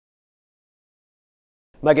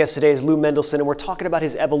My guest today is Lou Mendelson, and we're talking about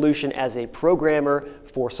his evolution as a programmer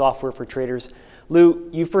for software for traders.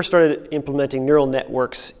 Lou, you first started implementing neural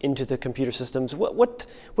networks into the computer systems. What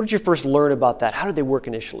did you first learn about that? How did they work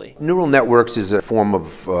initially? Neural networks is a form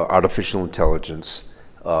of artificial intelligence.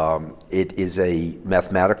 It is a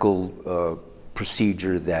mathematical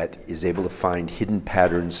procedure that is able to find hidden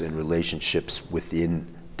patterns and relationships within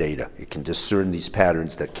data. It can discern these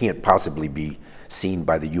patterns that can't possibly be seen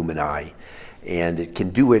by the human eye. And it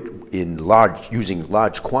can do it in using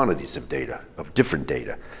large quantities of data, of different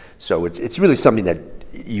data. So it's really something that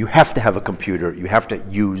you have to have a computer, you have to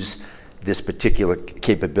use this particular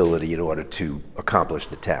capability in order to accomplish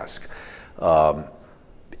the task.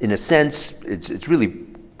 In a sense, it's really,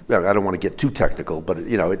 I don't want to get too technical, but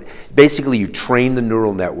basically you train the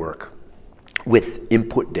neural network with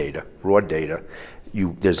input data, raw data.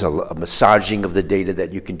 There's a massaging of the data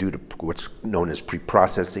that you can do to what's known as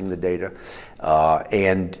pre-processing the data.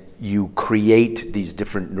 And you create these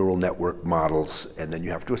different neural network models, and then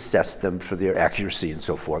you have to assess them for their accuracy and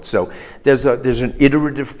so forth. So there's an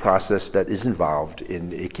iterative process that is involved,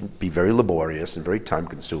 and it can be very laborious and very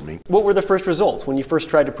time-consuming. What were the first results when you first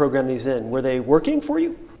tried to program these in? Were they working for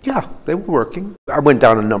you? Yeah, they were working. I went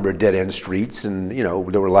down a number of dead-end streets, and there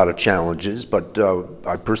were a lot of challenges, but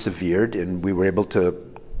I persevered, and we were able to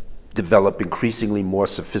develop increasingly more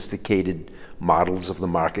sophisticated models of the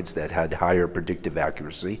markets that had higher predictive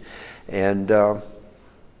accuracy, and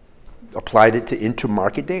applied it to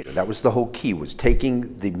intermarket data. That was the whole key, was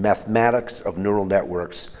taking the mathematics of neural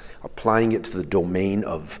networks, applying it to the domain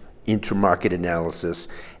of intermarket analysis,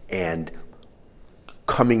 and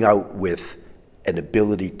coming out with an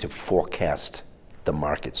ability to forecast the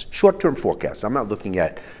markets. Short-term forecasts. I'm not looking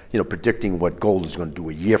at predicting what gold is going to do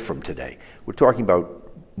a year from today. We're talking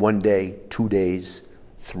about 1 day, 2 days,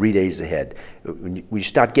 3 days ahead. When you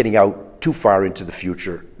start getting out too far into the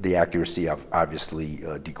future, the accuracy obviously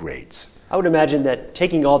degrades. I would imagine that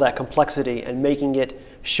taking all that complexity and making it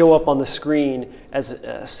show up on the screen as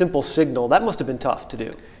a simple signal, that must have been tough to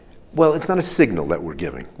do. Well, it's not a signal that we're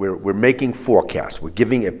giving. We're making forecasts. We're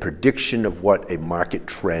giving a prediction of what a market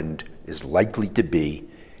trend is likely to be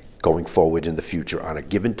going forward in the future on a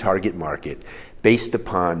given target market based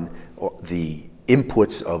upon the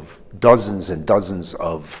inputs of dozens and dozens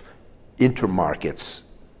of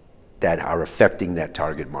intermarkets that are affecting that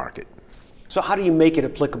target market. So how do you make it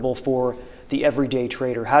applicable for the everyday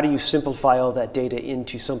trader? How do you simplify all that data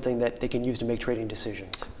into something that they can use to make trading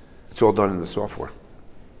decisions? It's all done in the software.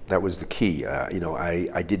 That was the key.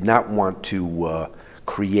 I did not want to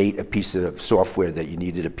create a piece of software that you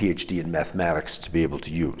needed a PhD in mathematics to be able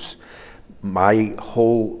to use. My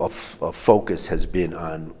whole focus has been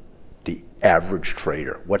on the average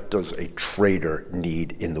trader. What does a trader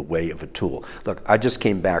need in the way of a tool? Look, I just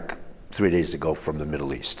came back 3 days ago from the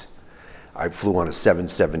Middle East. I flew on a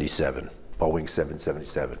 777, Boeing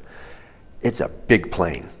 777. It's a big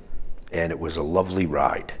plane, and it was a lovely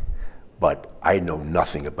ride. But I know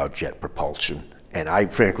nothing about jet propulsion, and I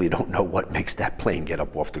frankly don't know what makes that plane get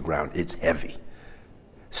up off the ground. It's heavy.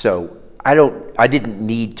 So I didn't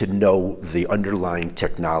need to know the underlying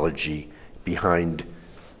technology behind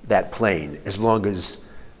that plane, as long as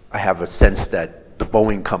I have a sense that the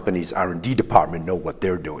Boeing company's R&D department know what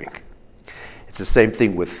they're doing. It's the same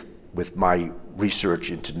thing with my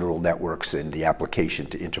research into neural networks and the application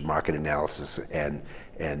to intermarket analysis and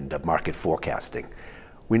market forecasting.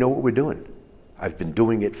 We know what we're doing. I've been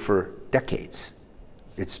doing it for decades.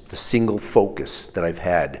 It's the single focus that I've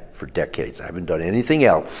had for decades. I haven't done anything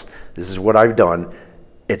else. This is what I've done.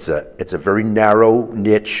 It's a very narrow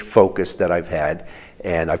niche focus that I've had,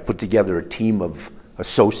 and I've put together a team of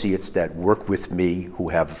associates that work with me who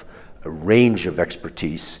have a range of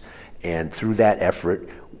expertise, and through that effort,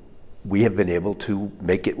 we have been able to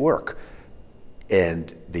make it work.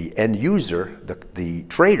 And the end user, the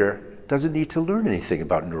trader, doesn't need to learn anything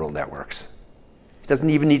about neural networks. He doesn't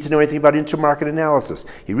even need to know anything about intermarket analysis.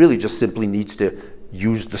 He really just simply needs to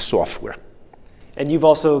use the software. And you've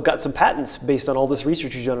also got some patents based on all this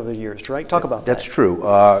research you've done over the years, right? Talk about that. That's true.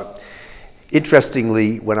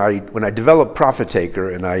 Interestingly, when I developed Profit Taker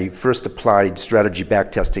and I first applied strategy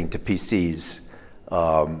backtesting to PCs,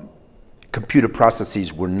 computer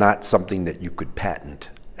processes were not something that you could patent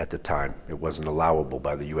at the time. It wasn't allowable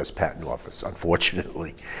by the US Patent Office,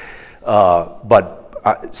 unfortunately.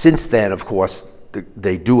 But since then, of course,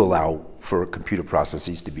 they do allow for computer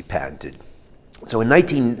processes to be patented. So in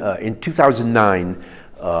 2009,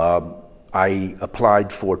 I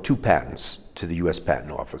applied for 2 patents to the US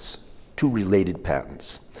Patent Office, 2 related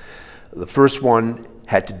patents. The first one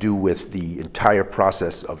had to do with the entire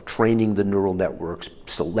process of training the neural networks,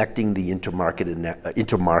 selecting the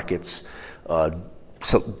intermarkets,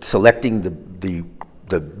 selecting the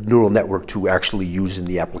neural network to actually use in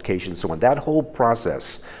the application. So on that whole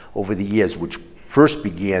process over the years, which first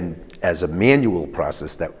began as a manual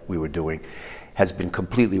process that we were doing, has been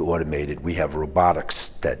completely automated. We have robotics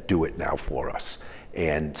that do it now for us.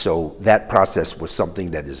 And so that process was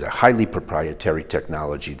something that is a highly proprietary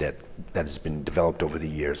technology that has been developed over the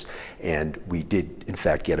years. And we did, in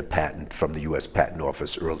fact, get a patent from the US Patent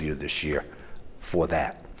Office earlier this year for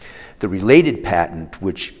that. The related patent,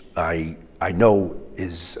 which I know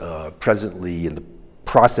is presently in the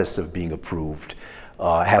process of being approved,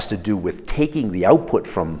 has to do with taking the output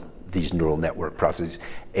from these neural network processes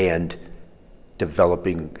and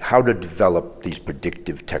developing how to develop these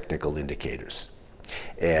predictive technical indicators.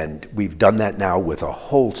 And we've done that now with a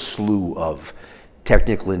whole slew of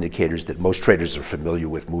technical indicators that most traders are familiar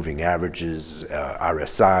with: moving averages,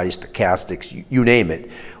 RSIs, stochastics, you name it.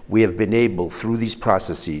 We have been able, through these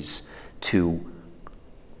processes, to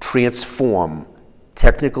transform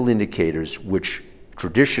technical indicators which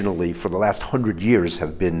traditionally for the last 100 years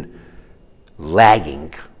have been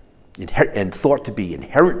lagging and thought to be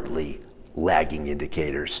inherently lagging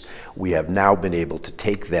indicators. We have now been able to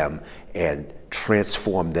take them and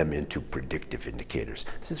transform them into predictive indicators.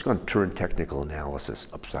 This is going to turn technical analysis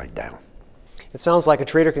upside down. It sounds like a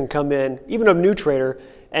trader can come in, even a new trader,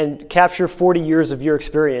 and capture 40 years of your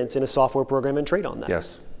experience in a software program and trade on that.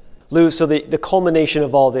 Yes. Lou, so the culmination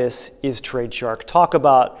of all this is TradeShark. Talk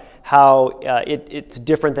about how it's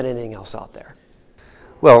different than anything else out there.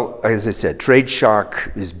 Well, as I said,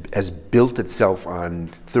 TradeShark has built itself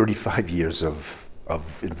on 35 years of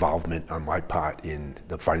involvement on my part in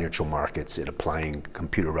the financial markets and applying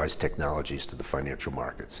computerized technologies to the financial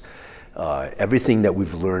markets. Everything that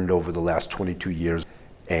we've learned over the last 22 years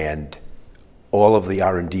and all of the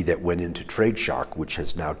R&D that went into TradeShark, which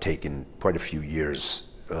has now taken quite a few years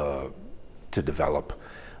to develop,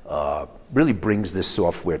 really brings this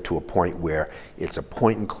software to a point where it's a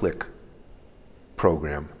point-and-click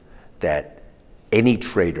program that any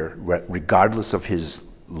trader, regardless of his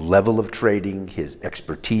level of trading, his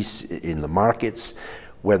expertise in the markets,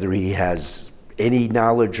 whether he has any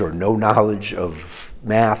knowledge or no knowledge of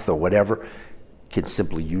math or whatever, can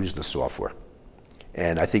simply use the software.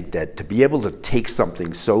 And I think that to be able to take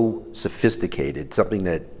something so sophisticated, something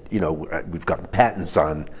that, you know, we've gotten patents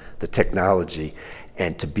on the technology,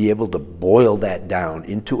 and to be able to boil that down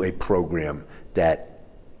into a program that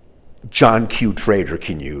John Q. Trader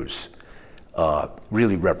can use,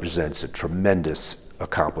 really represents a tremendous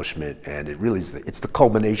accomplishment, and it really is it's the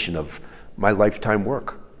culmination of my lifetime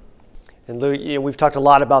work. And Lou, you know, we've talked a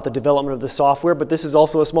lot about the development of the software, but this is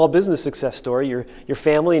also a small business success story. Your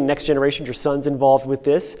family and next generation, your son's involved with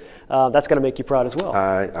this. That's going to make you proud as well.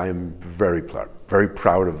 I'm very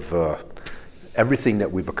proud of everything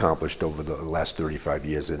that we've accomplished over the last 35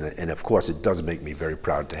 years, and of course it does make me very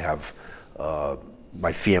proud to have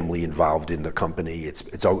my family involved in the company.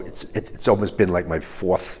 It's almost been like my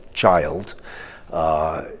fourth child.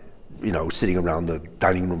 You know, sitting around the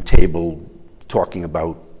dining room table talking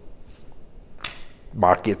about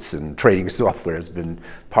markets and trading software has been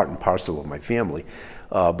part and parcel of my family.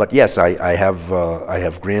 But yes, I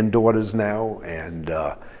have granddaughters now, and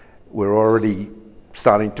we're already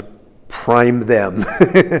starting to prime them.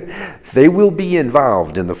 They will be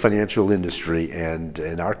involved in the financial industry, and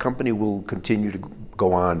our company will continue to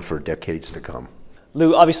go on for decades to come.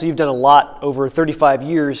 Lou, obviously you've done a lot over 35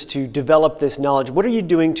 years to develop this knowledge. What are you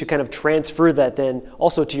doing to kind of transfer that then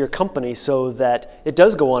also to your company so that it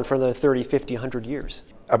does go on for another 30, 50, 100 years?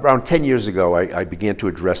 Around 10 years ago, I began to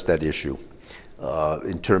address that issue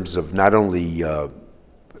in terms of not only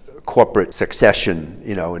corporate succession,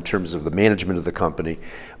 you know, in terms of the management of the company,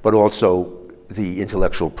 but also the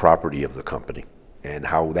intellectual property of the company and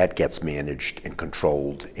how that gets managed and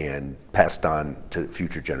controlled and passed on to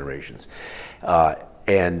future generations.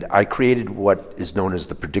 And I created what is known as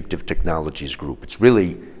the Predictive Technologies Group. It's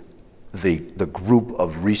really the group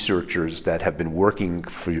of researchers that have been working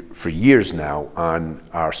for years now on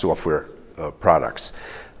our software products.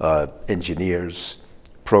 Engineers,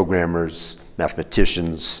 programmers,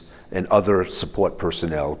 mathematicians, and other support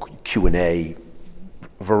personnel, Q&A,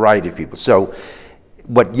 a variety of people. So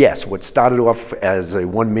what started off as a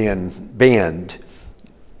one-man band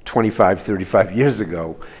 25, 35 years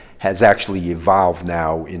ago has actually evolved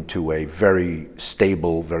now into a very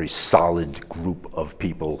stable, very solid group of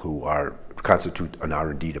people who constitute an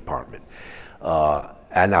R&D department.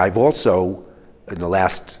 And I've also, in the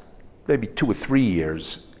last maybe 2 or 3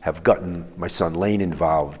 years, have gotten my son Lane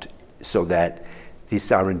involved so that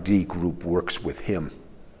this R&D group works with him.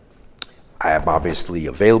 I am obviously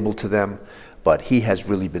available to them, but he has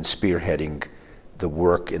really been spearheading the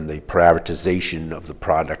work in the prioritization of the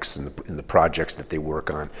products and the projects that they work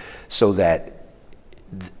on, so that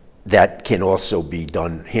that can also be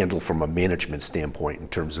handled from a management standpoint in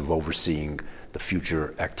terms of overseeing the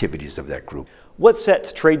future activities of that group. What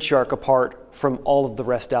sets TradeShark apart from all of the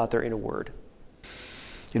rest out there in a word?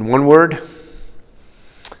 In one word,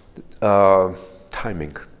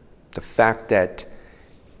 timing. The fact that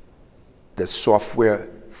the software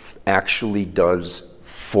actually does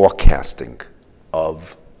forecasting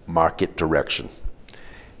of market direction.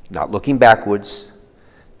 Not looking backwards,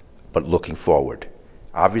 but looking forward.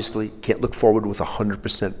 Obviously, can't look forward with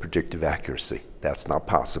 100% predictive accuracy. That's not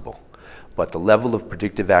possible. But the level of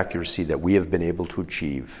predictive accuracy that we have been able to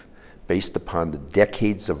achieve, based upon the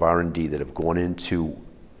decades of R&D that have gone into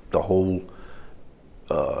the whole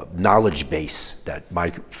knowledge base that my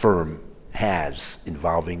firm has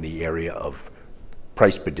involving the area of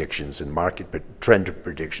price predictions and market trend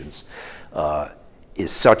predictions,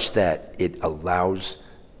 is such that it allows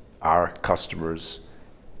our customers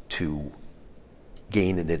to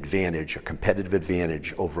gain an advantage, a competitive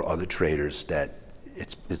advantage over other traders that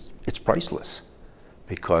it's priceless.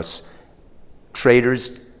 Because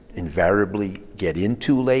traders invariably get in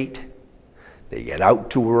too late, they get out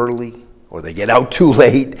too early, or they get out too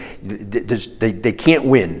late. They can't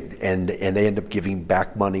win, and they end up giving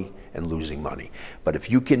back money and losing money. But if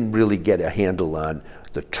you can really get a handle on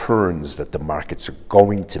the turns that the markets are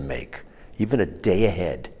going to make, even a day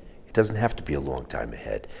ahead, it doesn't have to be a long time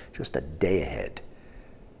ahead, just a day ahead,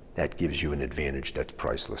 that gives you an advantage that's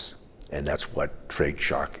priceless. And that's what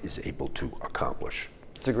TradeShark is able to accomplish.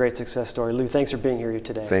 It's a great success story. Lou, thanks for being here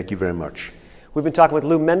today. Thank you very much. We've been talking with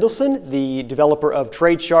Lou Mendelson, the developer of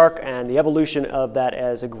TradeShark, and the evolution of that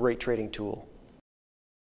as a great trading tool.